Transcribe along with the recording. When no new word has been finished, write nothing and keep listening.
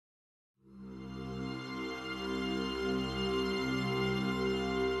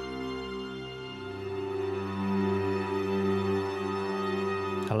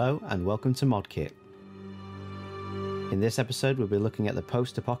Hello and welcome to ModKit. In this episode we'll be looking at the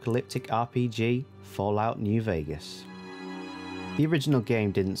post-apocalyptic RPG Fallout New Vegas. The original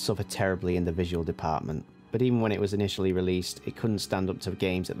game didn't suffer terribly in the visual department, but even when it was initially released it couldn't stand up to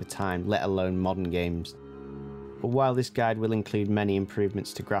games at the time, let alone modern games. But while this guide will include many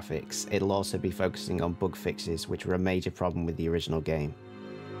improvements to graphics, it'll also be focusing on bug fixes which were a major problem with the original game.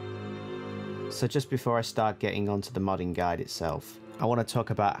 So just before I start getting onto the modding guide itself, I want to talk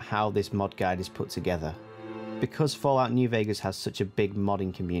about how this mod guide is put together. Because Fallout New Vegas has such a big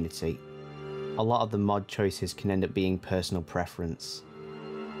modding community, a lot of the mod choices can end up being personal preference.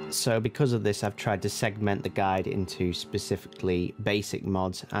 So because of this, I've tried to segment the guide into specifically basic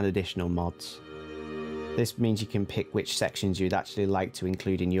mods and additional mods. This means you can pick which sections you'd actually like to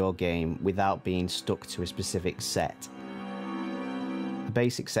include in your game without being stuck to a specific set. The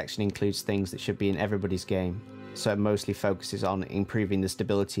basic section includes things that should be in everybody's game, so it mostly focuses on improving the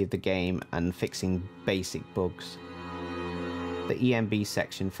stability of the game and fixing basic bugs. The ENB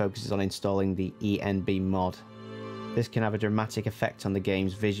section focuses on installing the ENB mod. This can have a dramatic effect on the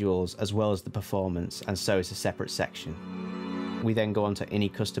game's visuals as well as the performance, and so is a separate section. We then go on to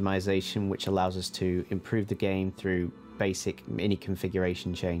INI Customization, which allows us to improve the game through basic INI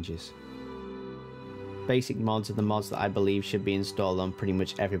configuration changes. Basic mods are the mods that I believe should be installed on pretty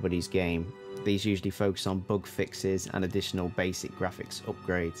much everybody's game. These usually focus on bug fixes and additional basic graphics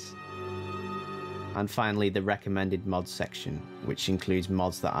upgrades. And finally, the recommended mods section, which includes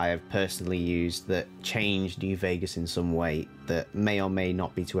mods that I have personally used that change New Vegas in some way that may or may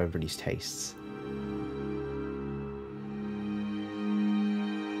not be to everybody's tastes.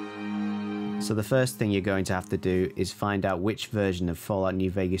 So the first thing you're going to have to do is find out which version of Fallout New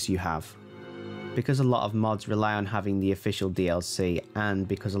Vegas you have. Because a lot of mods rely on having the official DLC, and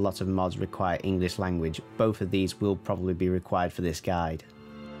because a lot of mods require English language, both of these will probably be required for this guide.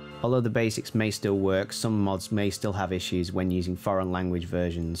 Although the basics may still work, some mods may still have issues when using foreign language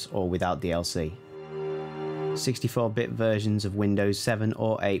versions or without DLC. 64-bit versions of Windows 7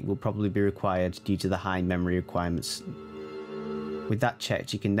 or 8 will probably be required due to the high memory requirements. With that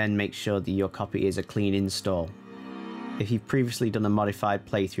checked, you can then make sure that your copy is a clean install. If you've previously done a modified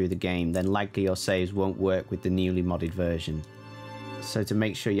playthrough of the game, then likely your saves won't work with the newly modded version. So to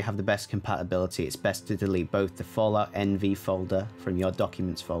make sure you have the best compatibility, it's best to delete both the Fallout NV folder from your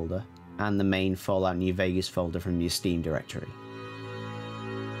Documents folder and the main Fallout New Vegas folder from your Steam directory.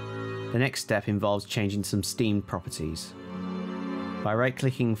 The next step involves changing some Steam properties. By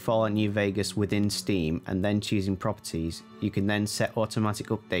right-clicking Fallout New Vegas within Steam and then choosing Properties, you can then set automatic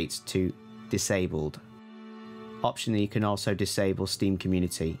updates to Disabled. Optionally, you can also disable Steam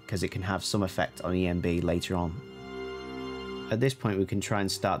Community, because it can have some effect on ENB later on. At this point we can try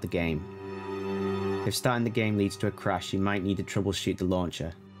and start the game. If starting the game leads to a crash, you might need to troubleshoot the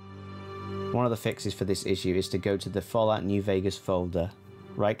launcher. One of the fixes for this issue is to go to the Fallout New Vegas folder,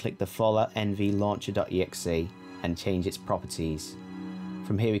 right-click the Fallout NV Launcher.exe and change its properties.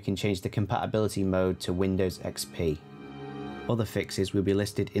 From here we can change the compatibility mode to Windows XP. Other fixes will be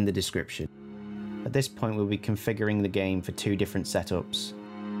listed in the description. At this point we'll be configuring the game for two different setups.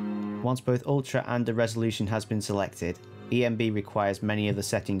 Once both Ultra and the resolution has been selected, ENB requires many of the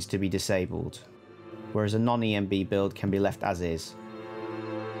settings to be disabled, whereas a non-ENB build can be left as is.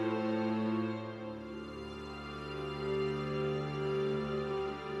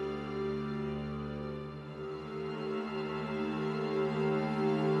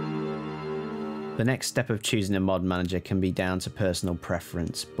 The next step of choosing a mod manager can be down to personal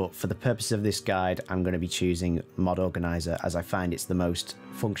preference, but for the purpose of this guide I'm going to be choosing Mod Organizer as I find it's the most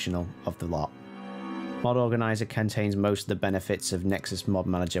functional of the lot. Mod Organizer contains most of the benefits of Nexus Mod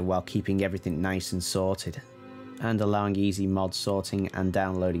Manager while keeping everything nice and sorted, and allowing easy mod sorting and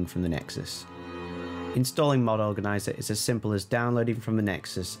downloading from the Nexus. Installing Mod Organizer is as simple as downloading from the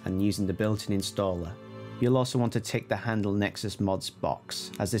Nexus and using the built-in installer. You'll also want to tick the Handle Nexus Mods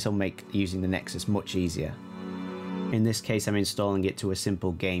box, as this will make using the Nexus much easier. In this case I'm installing it to a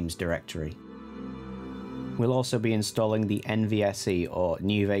simple games directory. We'll also be installing the NVSE or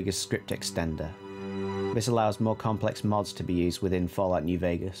New Vegas script extender. This allows more complex mods to be used within Fallout New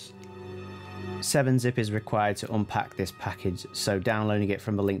Vegas. 7-zip is required to unpack this package, so downloading it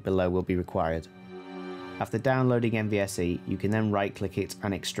from the link below will be required. After downloading NVSE, you can then right-click it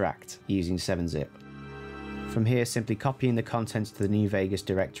and extract using 7-zip. From here, simply copying the contents to the New Vegas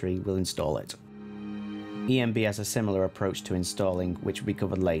directory will install it. ENB has a similar approach to installing, which will be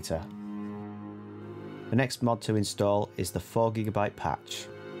covered later. The next mod to install is the 4GB patch.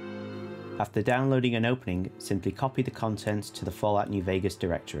 After downloading and opening, simply copy the contents to the Fallout New Vegas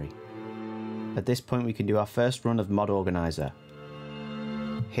directory. At this point we can do our first run of Mod Organizer.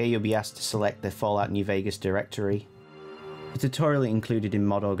 Here you'll be asked to select the Fallout New Vegas directory. The tutorial included in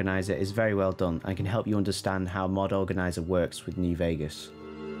Mod Organizer is very well done and can help you understand how Mod Organizer works with New Vegas.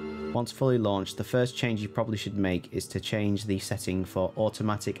 Once fully launched, the first change you probably should make is to change the setting for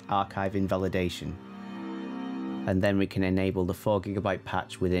automatic archive invalidation, and then we can enable the 4GB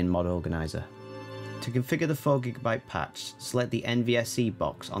patch within Mod Organizer. To configure the 4GB patch, select the NVSE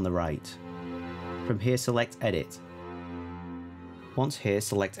box on the right. From here select Edit. Once here,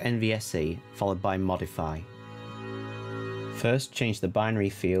 select NVSE followed by Modify. First, change the binary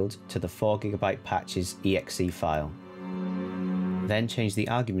field to the 4GB patch's exe file. Then change the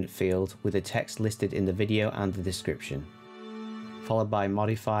argument field with the text listed in the video and the description, followed by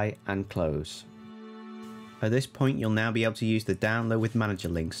Modify and Close. At this point, you'll now be able to use the Download with Manager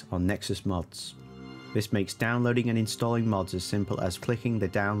links on Nexus Mods. This makes downloading and installing mods as simple as clicking the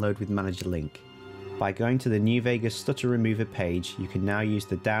Download with Manager link. By going to the New Vegas Stutter Remover page, you can now use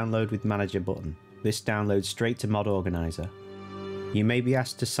the Download with Manager button. This downloads straight to Mod Organizer. You may be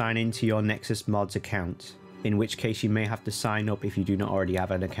asked to sign into your Nexus Mods account, in which case you may have to sign up if you do not already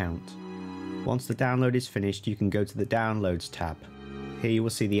have an account. Once the download is finished, you can go to the Downloads tab. Here you will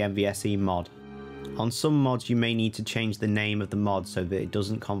see the NVSE mod. On some mods you may need to change the name of the mod so that it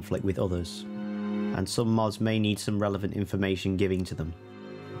doesn't conflict with others, and some mods may need some relevant information giving to them.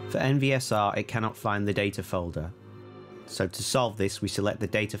 For NVSR, it cannot find the data folder, so to solve this we select the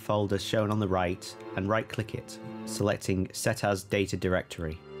data folder shown on the right and right click it, selecting Set as Data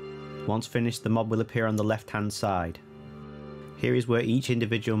Directory. Once finished, the mod will appear on the left hand side. Here is where each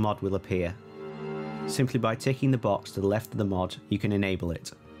individual mod will appear. Simply by ticking the box to the left of the mod, you can enable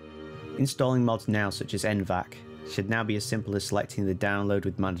it. Installing mods now such as NVAC should now be as simple as selecting the Download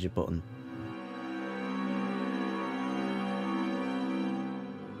with Manager button.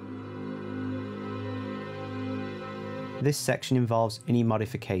 This section involves INI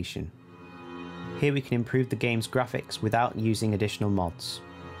modification. Here we can improve the game's graphics without using additional mods.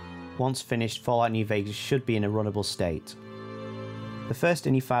 Once finished, Fallout New Vegas should be in a runnable state. The first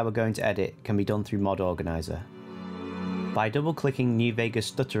INI file we're going to edit can be done through Mod Organizer. By double-clicking New Vegas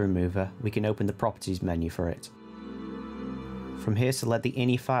Stutter Remover, we can open the Properties menu for it. From here select the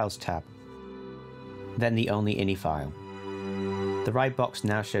INI Files tab, then the Only INI file. The right box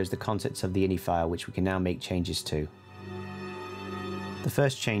now shows the contents of the INI file, which we can now make changes to. The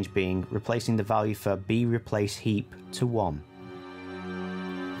first change being replacing the value for bReplaceHeap to 1,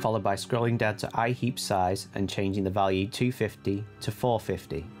 followed by scrolling down to iHeapSize and changing the value 250 to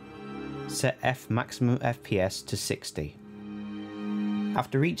 450. Set fMaximumFPS to 60.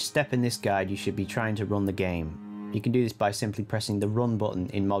 After each step in this guide, you should be trying to run the game. You can do this by simply pressing the Run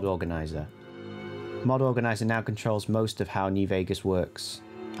button in Mod Organizer. Mod Organizer now controls most of how New Vegas works,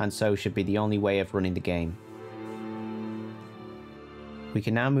 and so should be the only way of running the game. We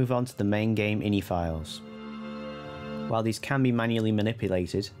can now move on to the main game INI files. While these can be manually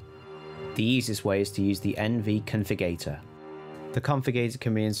manipulated, the easiest way is to use the NV Configator. The Configator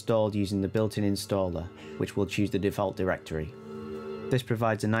can be installed using the built-in installer, which will choose the default directory. This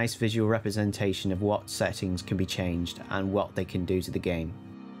provides a nice visual representation of what settings can be changed and what they can do to the game.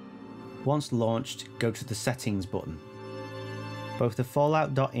 Once launched, go to the Settings button. Both the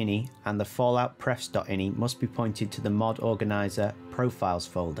Fallout.ini and the FalloutPrefs.ini must be pointed to the Mod Organizer Profiles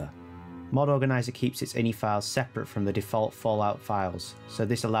folder. Mod Organizer keeps its INI files separate from the default Fallout files, so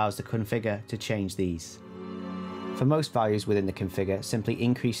this allows the configure to change these. For most values within the configure, simply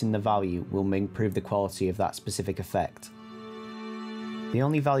increasing the value will improve the quality of that specific effect. The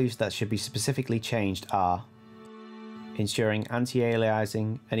only values that should be specifically changed are ensuring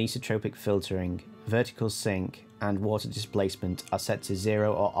anti-aliasing, anisotropic filtering, vertical sync, and water displacement are set to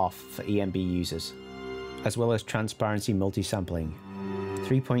 0 or off for ENB users, as well as transparency multi-sampling.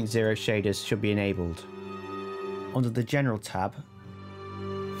 3.0 shaders should be enabled. Under the General tab,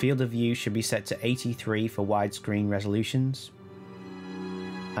 field of view should be set to 83 for widescreen resolutions,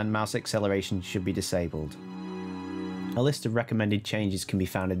 and mouse acceleration should be disabled. A list of recommended changes can be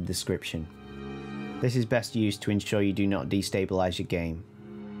found in the description. This is best used to ensure you do not destabilize your game.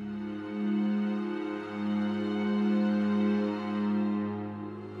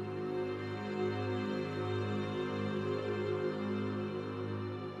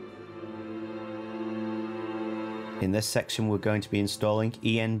 In this section we're going to be installing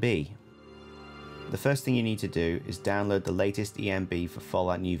ENB. The first thing you need to do is download the latest ENB for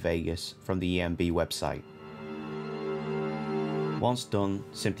Fallout New Vegas from the ENB website. Once done,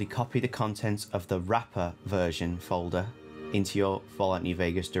 simply copy the contents of the wrapper version folder into your Fallout New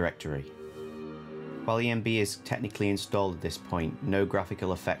Vegas directory. While ENB is technically installed at this point, no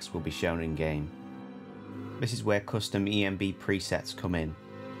graphical effects will be shown in game. This is where custom ENB presets come in.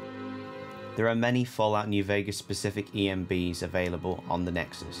 There are many Fallout New Vegas specific ENBs available on the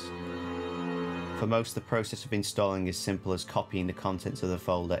Nexus. For most, the process of installing is simple as copying the contents of the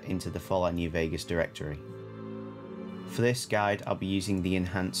folder into the Fallout New Vegas directory. For this guide, I'll be using the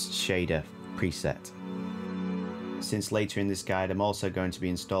Enhanced Shader preset. Since later in this guide I'm also going to be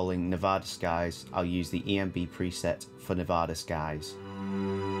installing Nevada Skies, I'll use the ENB preset for Nevada Skies.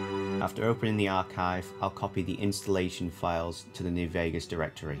 After opening the archive, I'll copy the installation files to the New Vegas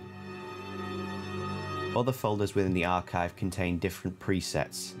directory. Other folders within the archive contain different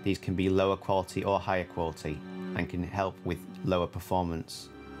presets. These can be lower quality or higher quality and can help with lower performance.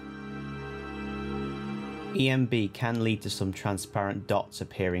 ENB can lead to some transparent dots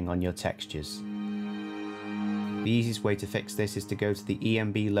appearing on your textures. The easiest way to fix this is to go to the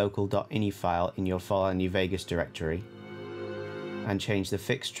enb local.ini file in your Fallout New Vegas directory and change the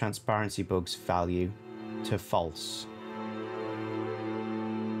fixed transparency bugs value to false.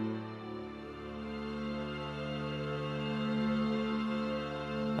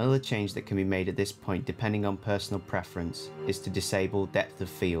 Another change that can be made at this point, depending on personal preference, is to disable depth of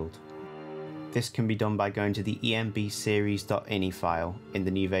field. This can be done by going to the enbseries.ini file in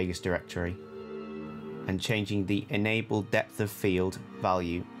the New Vegas directory and changing the enable depth of field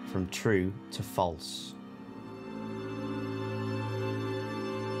value from true to false.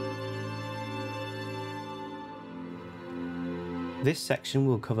 This section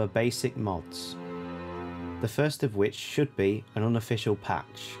will cover basic mods, the first of which should be an unofficial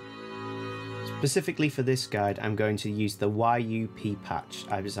patch. Specifically for this guide, I'm going to use the YUP patch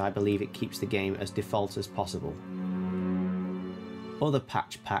as I believe it keeps the game as default as possible. Other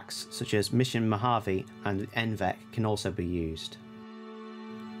patch packs such as Mission Mojave and NVEC can also be used.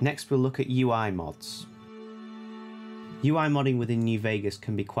 Next we'll look at UI mods. UI modding within New Vegas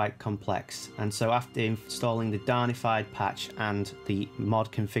can be quite complex, and so after installing the darnified patch and the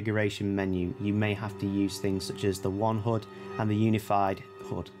mod configuration menu, you may have to use things such as the One HUD and the Unified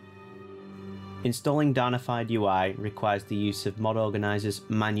HUD. Installing darnified UI requires the use of Mod Organizer's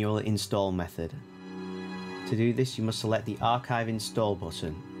manual install method. To do this, you must select the Archive Install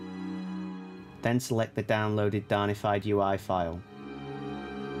button, then select the downloaded darnified UI file.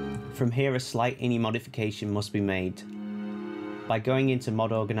 From here, a slight INI modification must be made. By going into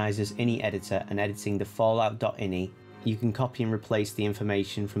Mod Organizer's INI editor and editing the Fallout.ini, you can copy and replace the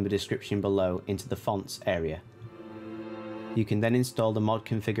information from the description below into the fonts area. You can then install the mod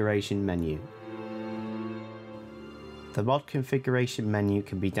configuration menu. The mod configuration menu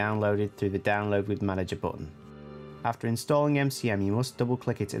can be downloaded through the Download with Manager button. After installing MCM, you must double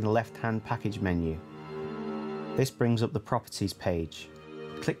click it in the left-hand package menu. This brings up the Properties page.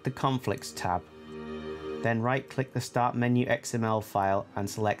 Click the Conflicts tab. Then right-click the Start Menu XML file and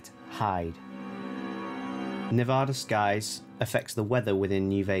select Hide. Nevada Skies affects the weather within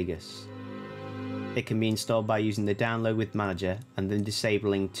New Vegas. It can be installed by using the Download with Manager and then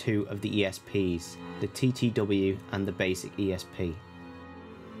disabling two of the ESPs, the TTW and the basic ESP.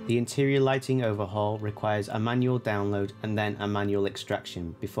 The interior lighting overhaul requires a manual download and then a manual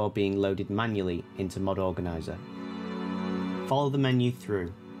extraction before being loaded manually into Mod Organizer. Follow the menu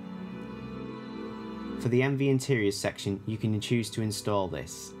through. For the NV Interiors section, you can choose to install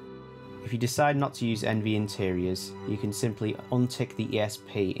this. If you decide not to use NV Interiors, you can simply untick the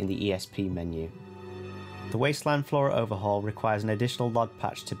ESP in the ESP menu. The Wasteland Flora overhaul requires an additional log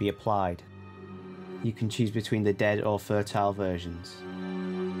patch to be applied. You can choose between the dead or fertile versions.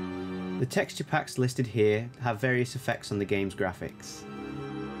 The texture packs listed here have various effects on the game's graphics.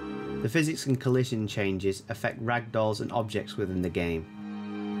 The physics and collision changes affect ragdolls and objects within the game,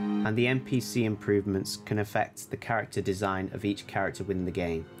 and the NPC improvements can affect the character design of each character within the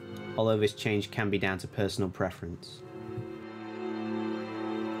game, although this change can be down to personal preference.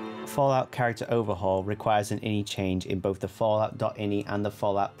 Fallout Character Overhaul requires an INI change in both the Fallout.ini and the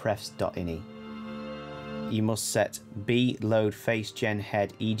FalloutPrefs.ini. You must set bLoad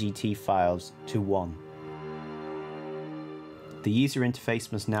FaceGenHead EGT files to 1. The user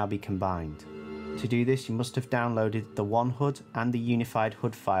interface must now be combined. To do this, you must have downloaded the One HUD and the Unified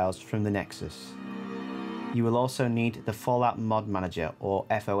HUD files from the Nexus. You will also need the Fallout Mod Manager, or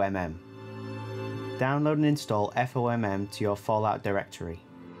FOMM. Download and install FOMM to your Fallout directory.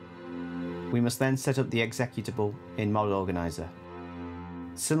 We must then set up the executable in Mod Organizer.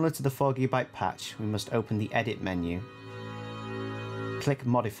 Similar to the 4GB patch, we must open the Edit menu, click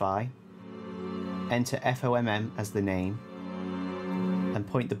Modify, enter FOMM as the name, and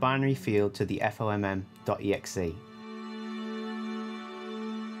point the binary field to the FOMM.exe.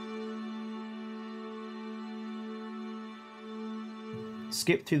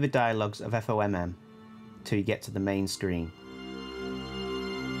 Skip through the dialogues of FOMM till you get to the main screen.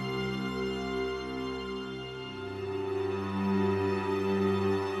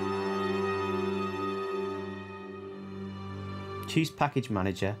 Choose Package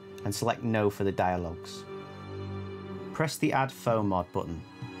Manager and select No for the dialogues. Press the Add FOMod button.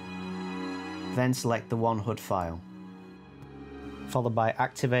 Then select the OneHUD file, followed by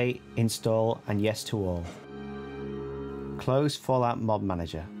Activate, Install and Yes to All. Close Fallout Mod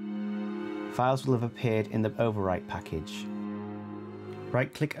Manager. Files will have appeared in the Overwrite package.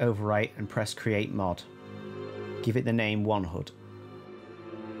 Right-click Overwrite and press Create Mod. Give it the name OneHUD.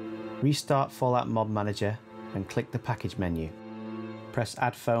 Restart Fallout Mod Manager and click the Package menu. Press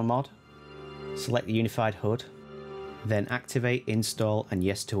Add FOMod, select the Unified HUD, then Activate, Install and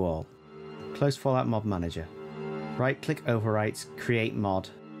Yes to All. Close Fallout Mod Manager. Right-click Overwrite, Create Mod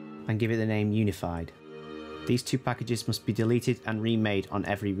and give it the name Unified. These two packages must be deleted and remade on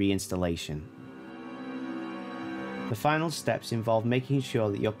every reinstallation. The final steps involve making sure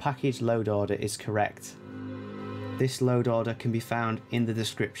that your package load order is correct. This load order can be found in the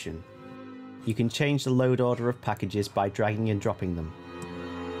description. You can change the load order of packages by dragging and dropping them.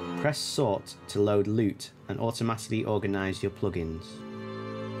 Press Sort to load loot and automatically organise your plugins.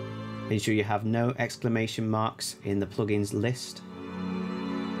 Ensure you have no exclamation marks in the plugins list.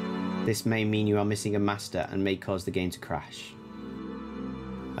 This may mean you are missing a master and may cause the game to crash.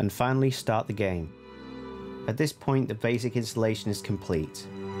 And finally, start the game. At this point, the basic installation is complete,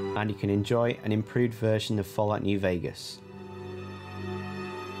 and you can enjoy an improved version of Fallout New Vegas.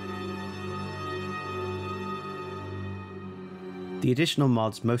 The additional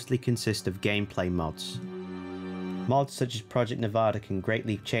mods mostly consist of gameplay mods. Mods such as Project Nevada can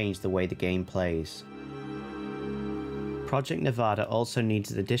greatly change the way the game plays. Project Nevada also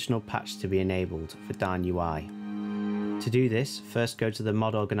needs an additional patch to be enabled for darnUI. To do this, first go to the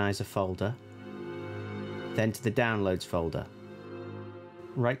Mod Organizer folder, then to the Downloads folder.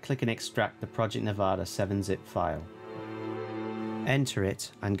 Right-click and extract the Project Nevada 7-zip file. Enter it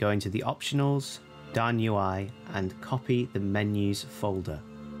and go into the Optionals, darnUI and copy the Menus folder.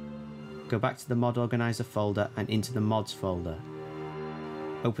 Go back to the Mod Organizer folder and into the Mods folder.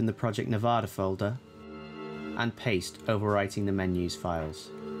 Open the Project Nevada folder and paste overwriting the menus files.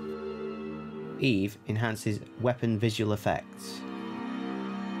 Eve enhances weapon visual effects.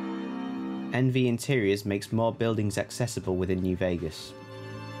 NV Interiors makes more buildings accessible within New Vegas.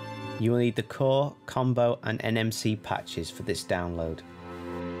 You will need the Core, Combo and NMC patches for this download.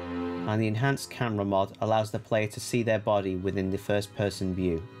 And the Enhanced Camera mod allows the player to see their body within the first-person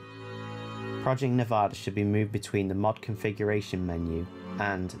view. Project Nevada should be moved between the Mod Configuration menu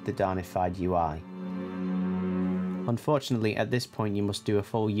and the Darnified UI. Unfortunately, at this point you must do a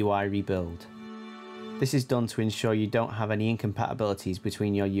full UI rebuild. This is done to ensure you don't have any incompatibilities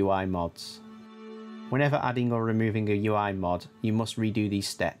between your UI mods. Whenever adding or removing a UI mod, you must redo these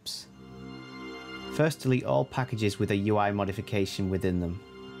steps. First, delete all packages with a UI modification within them.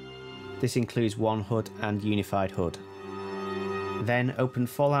 This includes OneHUD and Unified HUD. Then open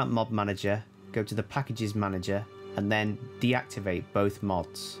Fallout Mod Manager, go to the Packages Manager, and then deactivate both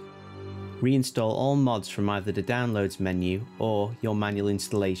mods. Reinstall all mods from either the Downloads menu or your manual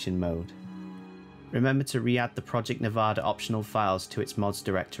installation mode. Remember to re-add the Project Nevada optional files to its mods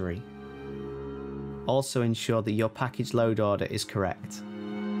directory. Also ensure that your package load order is correct.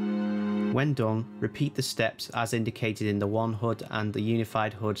 When done, repeat the steps as indicated in the OneHUD and the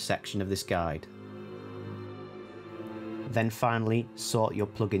Unified HUD section of this guide. Then finally, sort your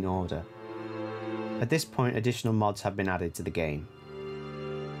plugin order. At this point, additional mods have been added to the game.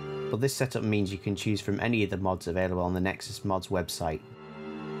 But this setup means you can choose from any of the mods available on the Nexus Mods website.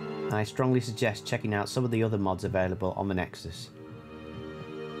 And I strongly suggest checking out some of the other mods available on the Nexus.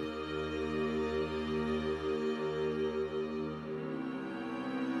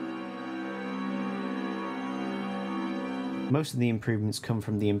 Most of the improvements come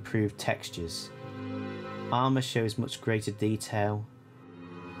from the improved textures. Armor shows much greater detail.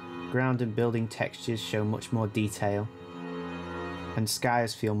 Ground and building textures show much more detail. And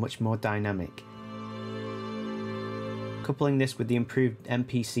skies feel much more dynamic. Coupling this with the improved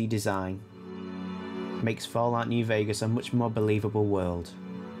NPC design makes Fallout New Vegas a much more believable world.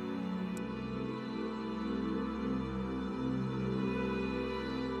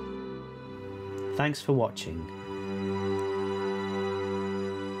 Thanks for watching.